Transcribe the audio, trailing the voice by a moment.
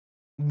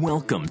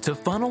Welcome to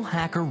Funnel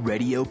Hacker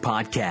Radio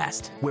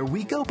Podcast, where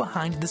we go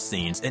behind the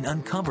scenes and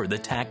uncover the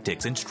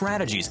tactics and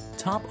strategies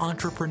top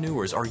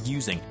entrepreneurs are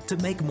using to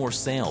make more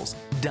sales,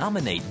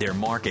 dominate their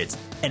markets,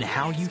 and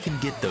how you can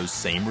get those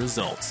same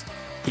results.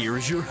 Here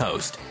is your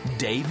host,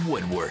 Dave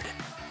Woodward.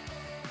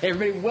 Hey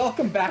everybody,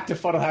 welcome back to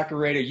Funnel Hacker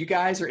Radio. You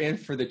guys are in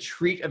for the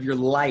treat of your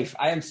life.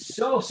 I am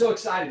so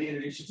excited to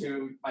introduce you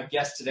to my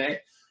guest today.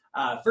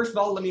 First of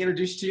all, let me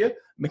introduce to you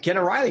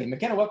McKenna Riley.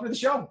 McKenna, welcome to the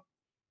show.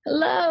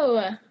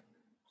 Hello.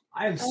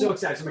 I am so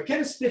excited. So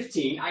McKenna's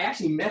 15. I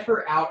actually met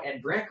her out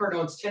at Grant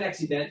Cardone's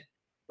 10X event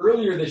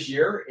earlier this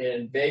year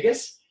in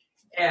Vegas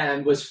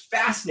and was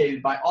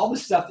fascinated by all the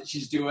stuff that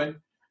she's doing.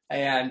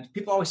 And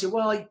people always say,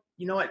 well,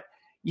 you know what?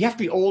 You have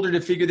to be older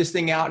to figure this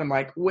thing out. And I'm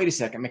like, wait a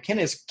second.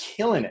 McKenna is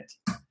killing it,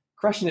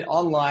 crushing it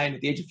online at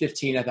the age of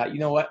 15. I thought, you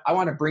know what? I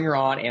want to bring her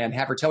on and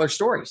have her tell her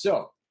story.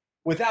 So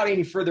without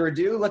any further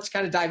ado, let's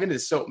kind of dive into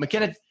this. So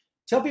McKenna,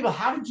 tell people,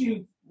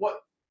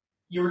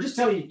 you were just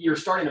telling me you were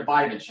starting a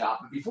vitamin shop,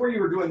 but before you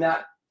were doing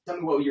that, tell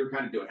me what you were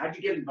kind of doing. How did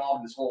you get involved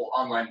in this whole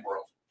online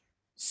world?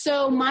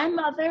 So my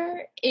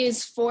mother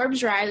is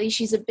Forbes Riley.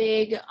 She's a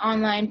big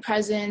online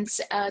presence,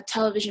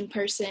 television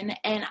person,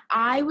 and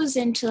I was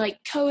into like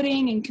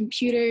coding and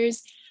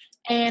computers,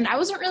 and I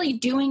wasn't really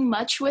doing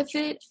much with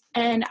it,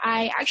 and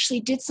I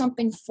actually did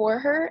something for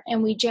her,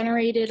 and we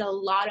generated a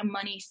lot of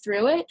money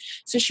through it.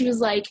 So she was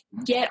like,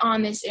 get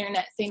on this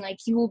internet thing, like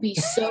you will be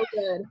so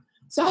good.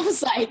 So I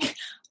was like,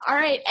 all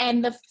right.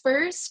 And the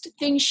first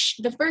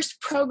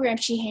program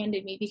she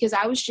handed me, because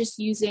I was just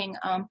using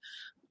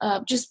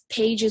just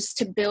pages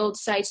to build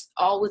sites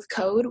all with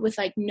code with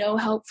like no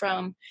help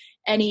from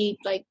any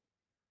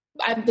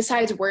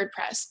besides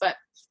WordPress. But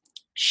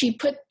she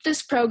put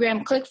this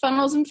program,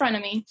 ClickFunnels, in front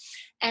of me.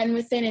 And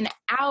within an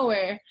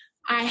hour,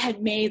 I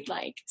had made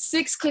like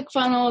 6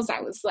 ClickFunnels. I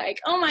was like,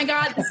 oh my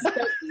God, this is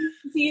so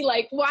easy.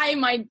 Like, why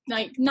am I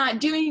like not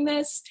doing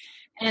this?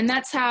 And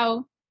that's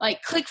how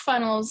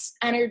ClickFunnels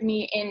entered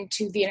me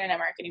into the internet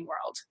marketing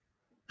world.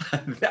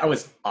 That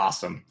was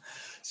awesome.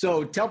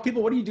 So tell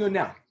people, what are you doing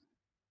now?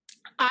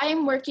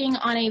 I'm working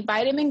on a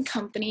vitamin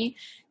company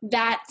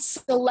that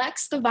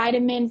selects the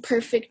vitamin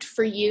perfect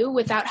for you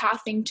without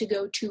having to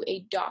go to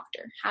a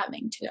doctor,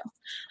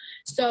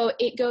 So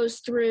it goes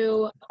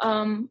through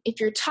if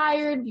you're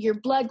tired, your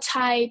blood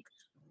type,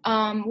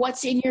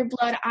 what's in your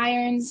blood,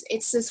 irons.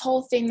 It's this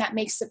whole thing that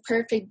makes the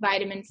perfect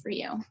vitamin for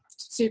you.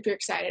 Super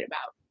excited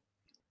about.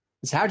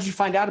 So how did you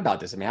find out about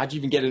this? I mean, how did you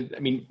even get it? I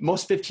mean,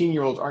 most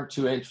 15-year-olds aren't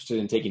too interested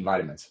in taking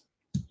vitamins.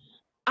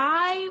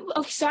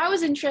 So I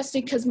was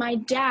interested because my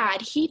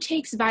dad, he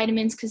takes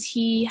vitamins because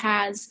he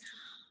has,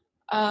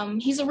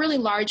 he's a really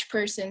large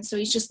person. So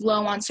he's just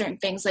low on certain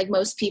things like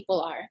most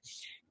people are.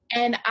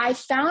 And I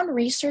found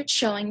research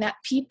showing that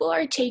people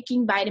are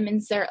taking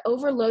vitamins. They're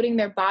overloading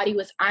their body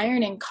with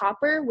iron and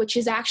copper, which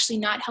is actually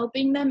not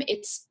helping them.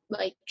 It's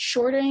like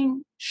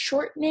shortening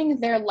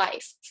their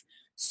life.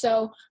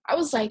 So I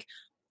was like,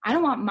 I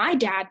don't want my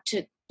dad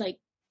to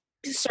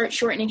start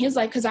shortening his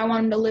life because I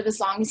want him to live as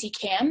long as he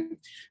can.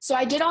 So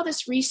I did all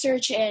this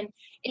research and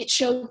it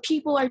showed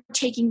people are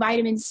taking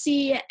vitamin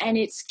C and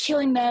it's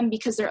killing them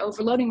because they're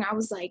overloading. I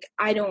was like,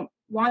 I don't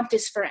want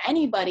this for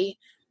anybody.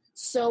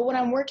 So what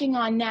I'm working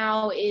on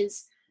now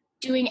is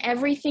doing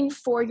everything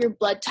for your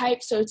blood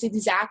type. So it's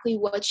exactly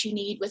what you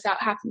need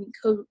without having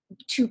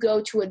to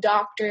go to a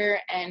doctor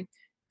and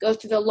go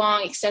through the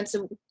long,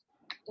 extensive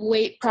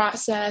wait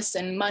process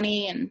and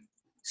money. And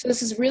so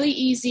this is really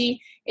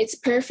easy. It's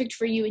perfect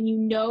for you, and you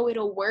know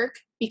it'll work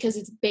because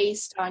it's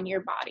based on your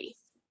body.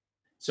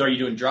 So are you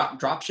doing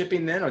drop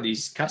shipping then? Are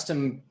these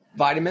custom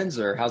vitamins,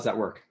 or how's that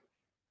work?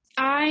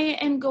 I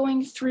am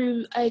going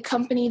through a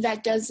company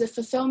that does the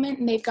fulfillment,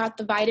 and they've got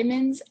the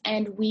vitamins,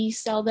 and we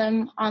sell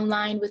them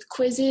online with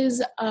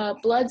quizzes,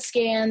 blood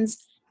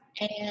scans,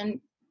 and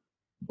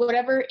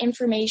whatever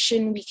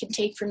information we can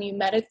take from you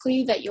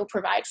medically that you'll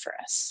provide for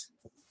us.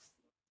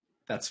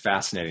 That's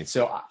fascinating.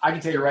 So I can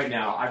tell you right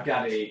now, I've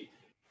got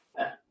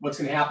what's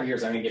going to happen here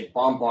is I'm going to get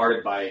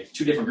bombarded by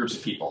 2 different groups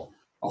of people.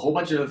 A whole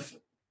bunch of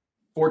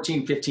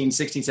 14, 15,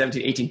 16,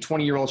 17, 18,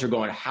 20-year-olds are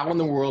going, how in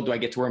the world do I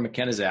get to where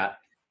McKenna's at?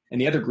 And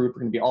the other group are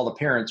going to be all the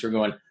parents who are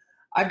going,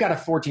 I've got a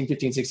 14,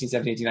 15, 16,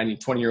 17, 18, 19,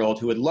 20-year-old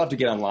who would love to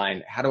get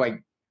online. How do I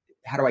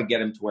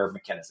get him to where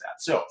McKenna's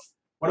at? So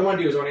what I want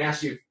to do is I want to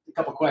ask you a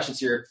couple questions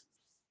here.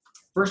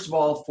 First of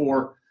all,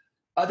 for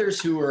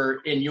others who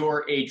are in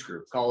your age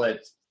group, call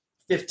it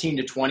 15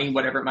 to 20,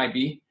 whatever it might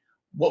be,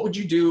 what would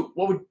you do?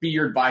 What would be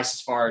your advice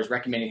as far as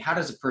recommending how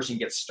does a person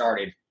get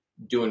started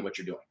doing what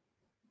you're doing?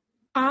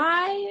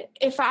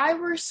 If I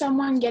were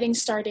someone getting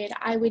started,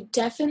 I would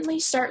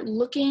definitely start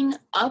looking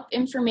up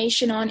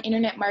information on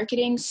internet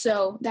marketing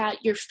so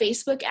that your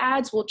Facebook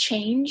ads will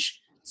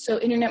change. So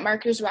internet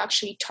marketers will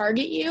actually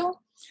target you,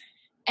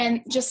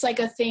 and just like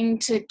a thing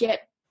to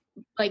get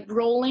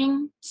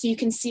rolling so you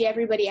can see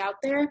everybody out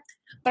there.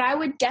 But I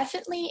would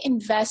definitely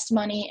invest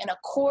money in a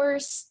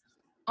course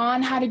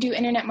on how to do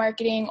internet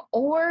marketing,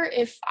 or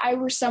if I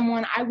were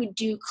someone, I would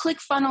do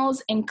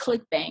ClickFunnels and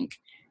ClickBank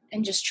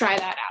and just try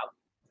that out.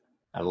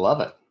 I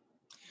love it.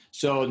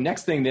 So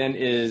next thing then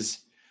is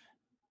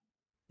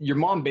your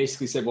mom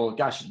basically said, well,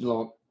 gosh,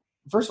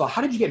 first of all,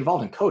 how did you get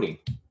involved in coding?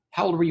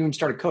 How old were you when you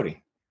started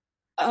coding?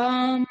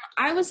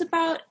 I was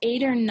about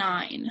 8 or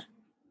 9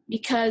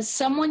 because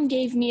someone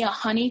gave me a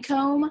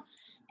honeycomb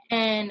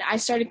and I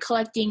started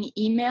collecting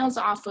emails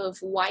off of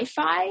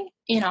Wi-Fi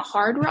in a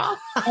Hard Rock.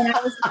 And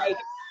I was like,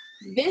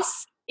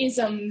 this is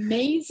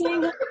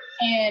amazing.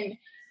 And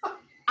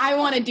I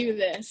want to do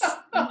this.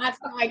 And that's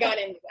how I got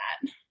into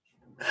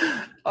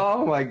that.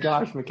 Oh my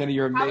gosh, McKenna,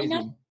 you're amazing.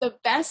 Probably not the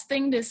best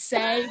thing to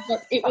say,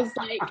 but it was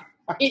like,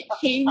 it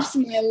changed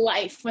my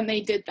life when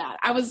they did that.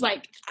 I was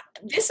like,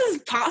 this is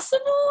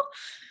possible?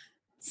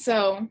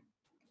 So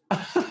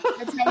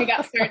that's how we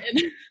got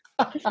started.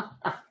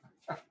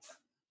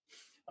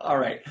 All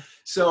right.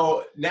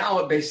 So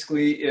now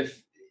basically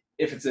if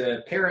it's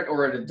a parent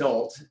or an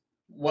adult,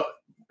 what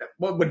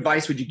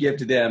advice would you give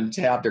to them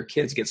to have their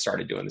kids get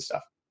started doing this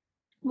stuff?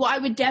 Well, I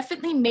would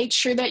definitely make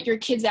sure that your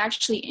kid's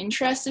actually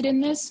interested in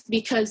this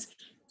because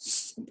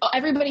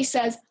everybody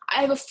says,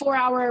 I have a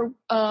 4-hour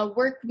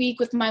work week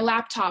with my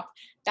laptop.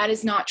 That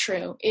is not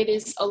true. It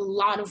is a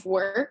lot of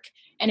work.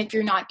 And if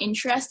you're not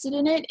interested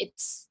in it,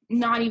 it's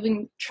not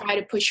even try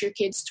to push your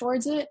kids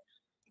towards it.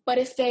 But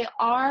if they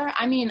are,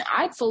 I mean,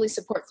 I'd fully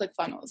support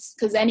ClickFunnels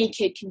because any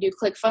kid can do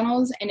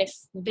ClickFunnels. And if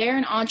they're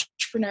an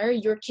entrepreneur,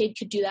 your kid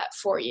could do that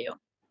for you.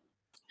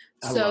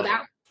 So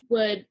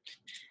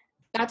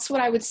that's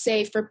what I would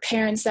say for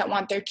parents that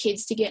want their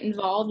kids to get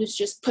involved is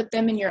just put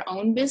them in your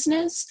own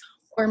business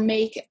or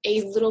make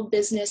a little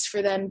business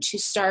for them to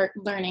start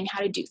learning how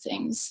to do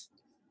things.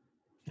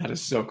 That is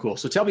so cool.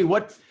 So tell me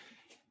what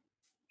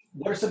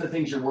are some of the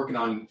things you're working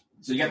on?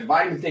 So you got the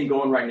vitamin thing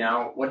going right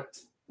now.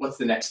 What's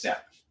the next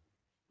step?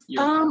 Do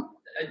I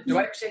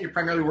understand you're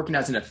primarily working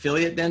as an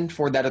affiliate then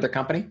for that other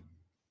company?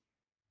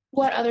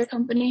 What other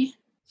company?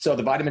 So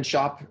the vitamin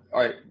shop,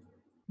 or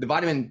the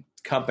vitamin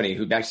company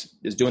who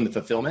is doing the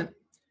fulfillment.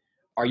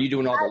 Are you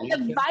doing all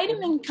the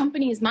vitamin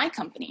company is my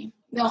company.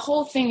 The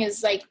whole thing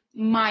is like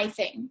my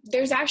thing.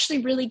 There's actually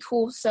really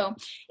cool. So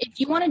if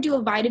you want to do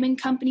a vitamin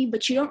company,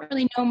 but you don't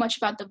really know much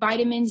about the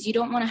vitamins, you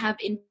don't want to have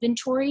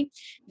inventory,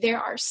 there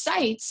are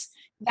sites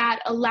that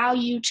allow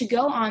you to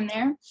go on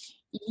there.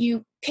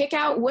 You pick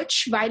out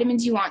which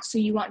vitamins you want. So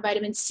you want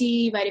vitamin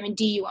C, vitamin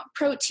D, you want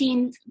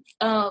protein,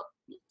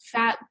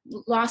 fat,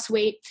 loss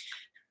weight,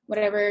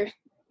 whatever,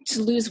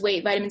 to lose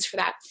weight, vitamins for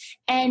that.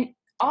 And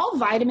all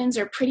vitamins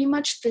are pretty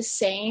much the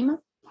same.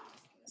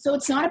 So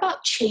it's not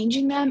about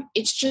changing them.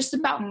 It's just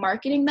about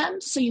marketing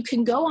them. So you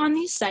can go on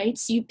these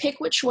sites, you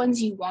pick which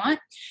ones you want,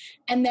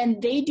 and then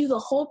they do the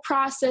whole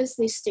process.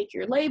 They stick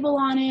your label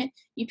on it.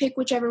 You pick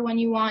whichever one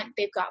you want.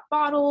 They've got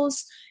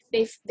bottles.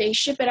 They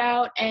ship it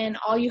out, and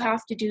all you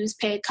have to do is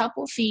pay a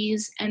couple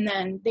fees, and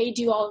then they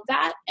do all of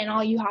that, and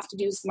all you have to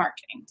do is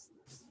marketing.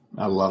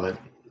 I love it.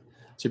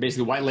 So you're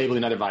basically white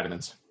labeling other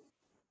vitamins.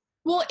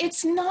 Well,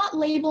 it's not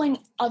labeling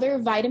other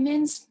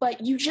vitamins,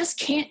 but you just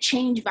can't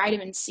change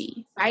vitamin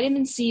C.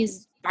 Vitamin C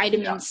is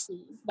vitamin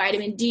C.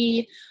 Vitamin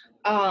D,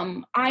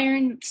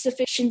 iron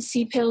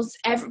sufficiency pills,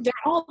 they're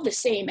all the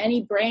same.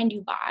 Any brand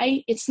you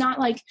buy, it's not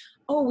like,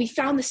 oh, we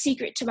found the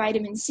secret to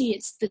vitamin C.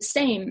 It's the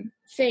same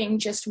thing,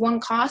 just one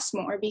costs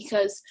more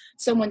because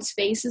someone's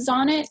face is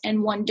on it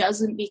and one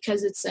doesn't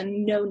because it's a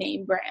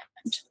no-name brand.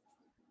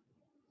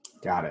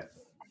 Got it.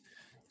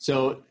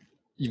 So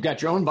you've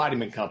got your own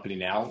vitamin company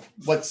now.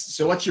 What's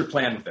your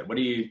plan with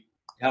it?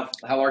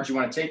 How large do you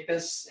want to take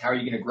this? How are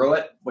you going to grow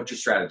it? What's your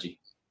strategy?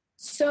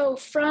 So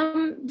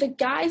from the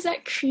guys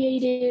that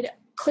created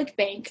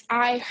ClickBank,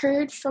 I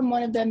heard from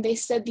one of them, they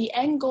said the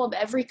end goal of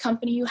every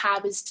company you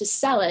have is to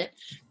sell it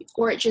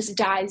or it just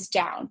dies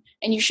down.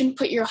 And you shouldn't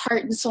put your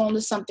heart and soul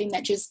into something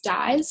that just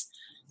dies.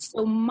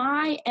 So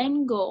my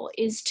end goal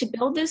is to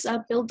build this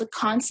up, build the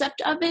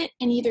concept of it,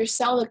 and either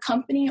sell the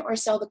company or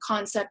sell the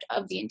concept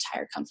of the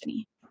entire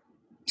company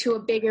to a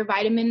bigger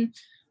vitamin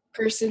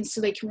person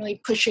so they can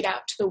really push it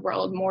out to the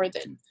world more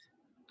than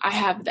I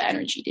have the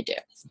energy to do.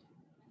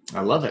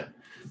 I love it.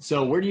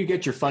 So where do you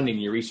get your funding,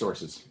 your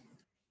resources?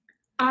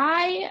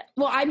 I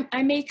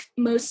make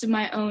most of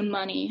my own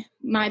money.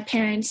 My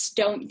parents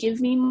don't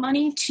give me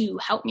money to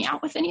help me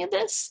out with any of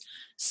this.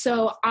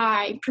 So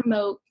I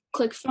promote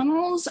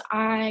ClickFunnels.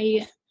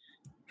 I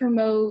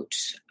promote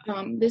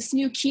this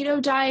new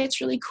keto diet.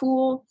 It's really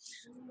cool.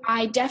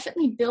 I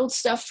definitely build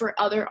stuff for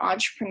other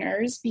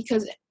entrepreneurs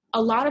because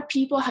a lot of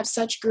people have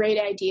such great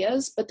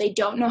ideas, but they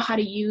don't know how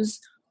to use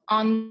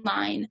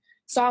online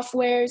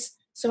softwares.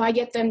 So I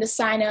get them to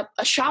sign up.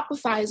 A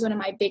Shopify is one of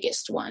my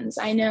biggest ones.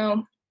 I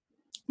know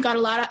got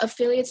a lot of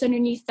affiliates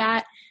underneath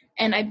that,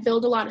 and I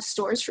build a lot of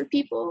stores for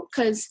people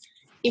because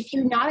if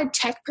you're not a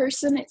tech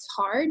person, it's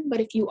hard, but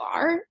if you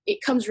are,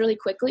 it comes really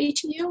quickly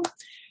to you.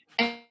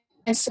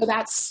 And so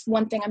that's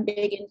one thing I'm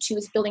big into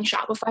is building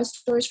Shopify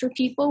stores for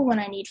people when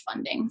I need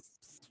funding.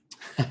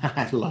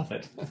 I love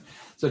it.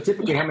 So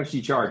typically, how much do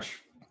you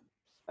charge?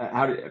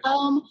 The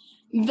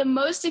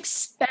most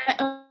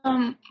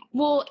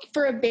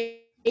for a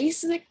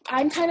basic,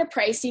 I'm kind of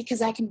pricey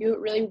because I can do it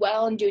really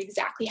well and do it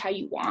exactly how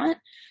you want.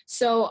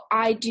 So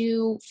I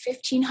do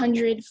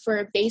 $1,500 for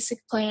a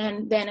basic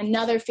plan, then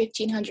another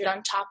 $1,500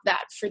 on top of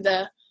that for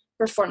the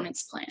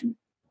performance plan.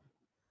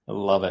 I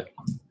love it.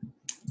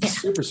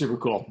 Super, super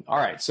cool. All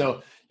right.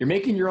 So you're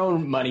making your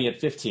own money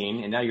at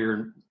 15, and now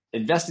you're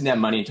investing that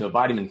money into a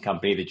vitamin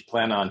company that you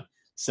plan on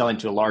selling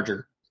to a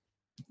larger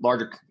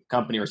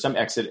company or some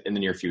exit in the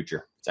near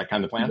future. Is that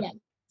kind of the plan? Yeah.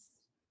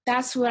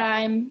 That's what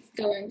I'm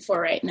going for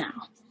right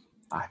now.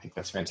 I think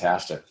that's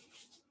fantastic.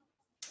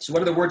 So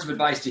what other words of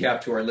advice do you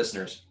have to our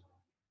listeners?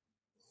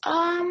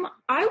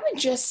 I would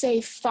just say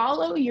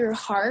follow your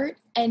heart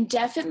and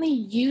definitely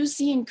use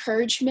the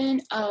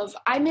encouragement of,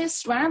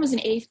 when I was in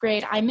 8th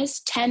grade, I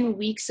missed 10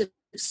 weeks of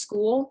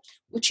school,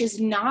 which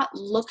is not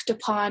looked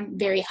upon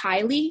very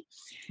highly.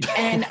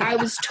 And I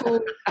was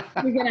told,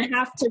 you're going to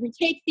have to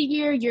retake the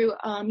year. You're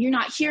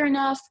not here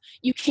enough.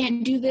 You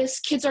can't do this.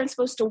 Kids aren't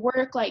supposed to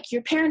work. Like,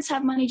 your parents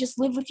have money. Just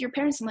live with your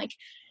parents. And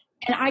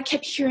I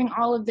kept hearing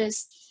all of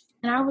this.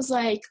 And I was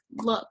like,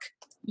 look,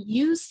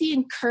 use the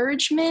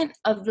encouragement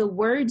of the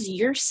words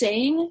you're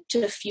saying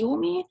to fuel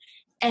me.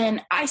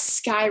 And I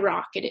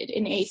skyrocketed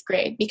in 8th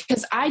grade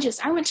because I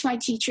went to my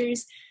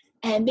teachers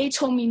and they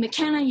told me,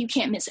 McKenna, you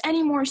can't miss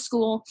any more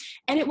school.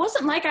 And it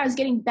wasn't like I was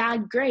getting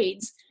bad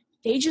grades.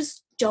 They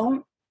just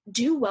don't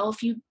do well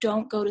if you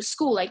don't go to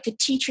school. Like, the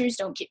teachers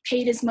don't get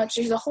paid as much.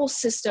 There's a whole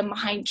system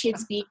behind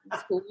kids being in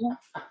school.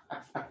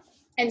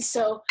 And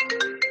so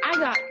I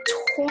got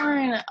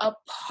torn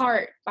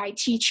apart by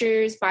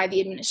teachers, by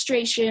the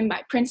administration,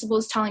 by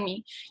principals telling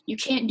me, you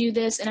can't do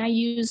this. And I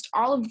used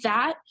all of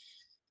that.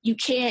 You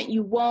can't,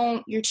 you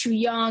won't, you're too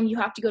young, you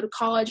have to go to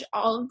college,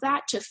 all of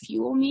that to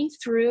fuel me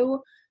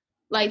through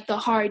the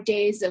hard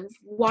days of,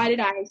 why did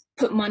I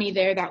put money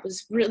there? That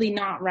was really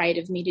not right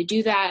of me to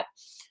do that,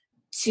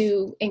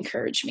 to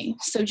encourage me.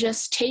 So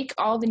just take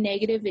all the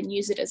negative and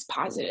use it as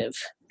positive,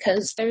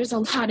 because there's a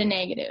lot of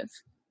negative.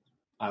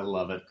 I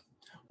love it.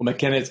 Well,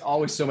 McKenna, it's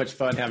always so much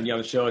fun having you on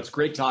the show. It's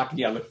great talking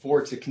to you. I look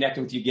forward to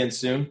connecting with you again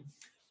soon.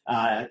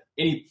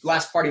 Any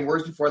last parting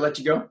words before I let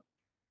you go?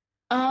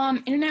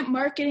 Internet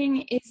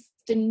marketing is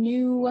the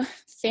new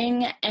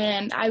thing,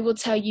 and I will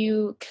tell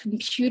you,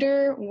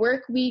 computer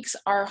work weeks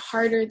are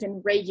harder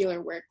than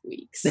regular work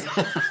weeks. You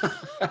put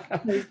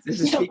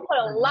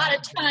a lot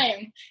of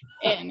time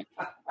in.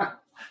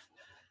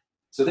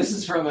 So this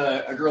is from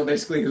a girl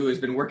basically who has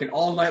been working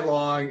all night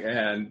long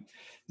and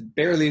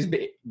barely is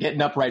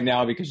getting up right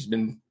now because she's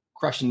been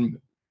crushing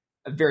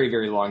a very,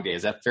 very long day.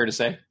 Is that fair to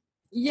say?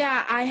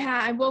 Yeah,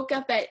 I woke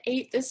up at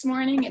 8 this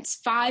morning. It's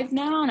 5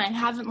 now, and I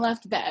haven't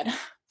left bed.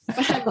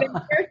 But I've been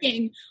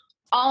working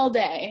all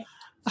day.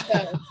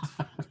 So,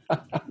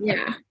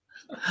 yeah.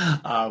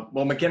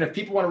 Well, McKenna, if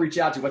people want to reach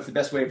out to you, what's the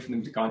best way for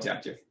them to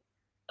contact you?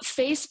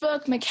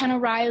 Facebook, McKenna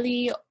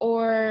Riley,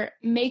 or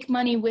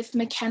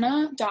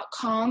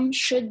makemoneywithmckenna.com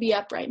should be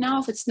up right now.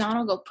 If it's not,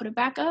 I'll go put it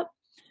back up.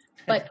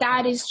 But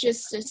that is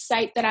just a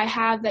site that I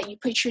have that you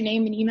put your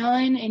name and email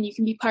in, and you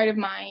can be part of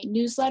my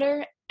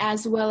newsletter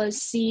as well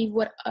as see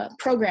what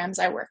programs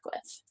I work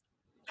with.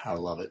 I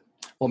love it.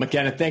 Well,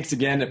 McKenna, thanks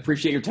again.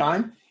 Appreciate your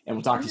time, and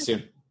we'll talk to you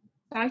soon.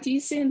 Talk to you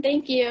soon.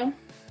 Thank you.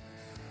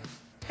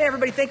 Hey,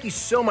 everybody. Thank you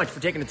so much for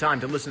taking the time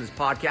to listen to this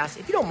podcast.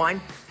 If you don't mind,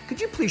 could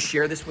you please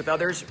share this with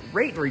others?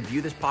 Rate and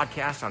review this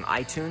podcast on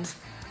iTunes.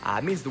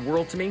 It means the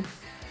world to me.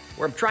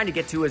 What I'm trying to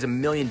get to is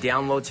 1 million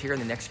downloads here in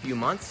the next few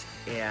months,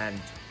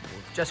 and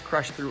we've just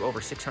crushed through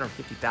over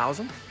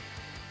 650,000.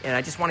 And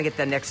I just want to get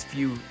that next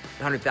few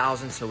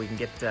 100,000 so we can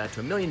get to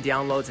 1 million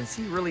downloads and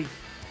see really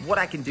what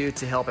I can do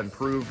to help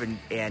improve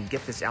and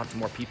get this out to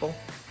more people.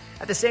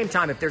 At the same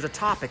time, if there's a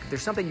topic, if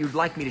there's something you'd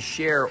like me to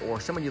share or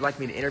someone you'd like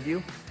me to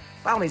interview,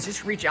 by all means,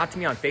 just reach out to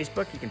me on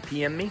Facebook. You can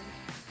PM me,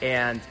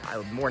 and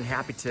I'm more than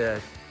happy to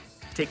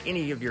take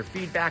any of your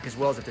feedback, as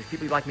well as if there's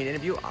people you'd like me to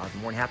interview, I'm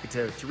more than happy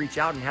to reach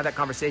out and have that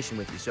conversation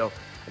with you. So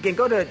again,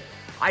 go to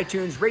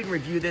iTunes, rate and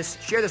review this,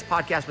 share this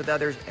podcast with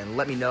others, and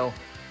let me know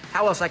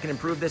how else I can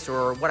improve this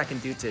or what I can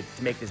do to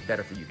make this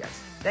better for you guys.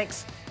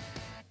 Thanks.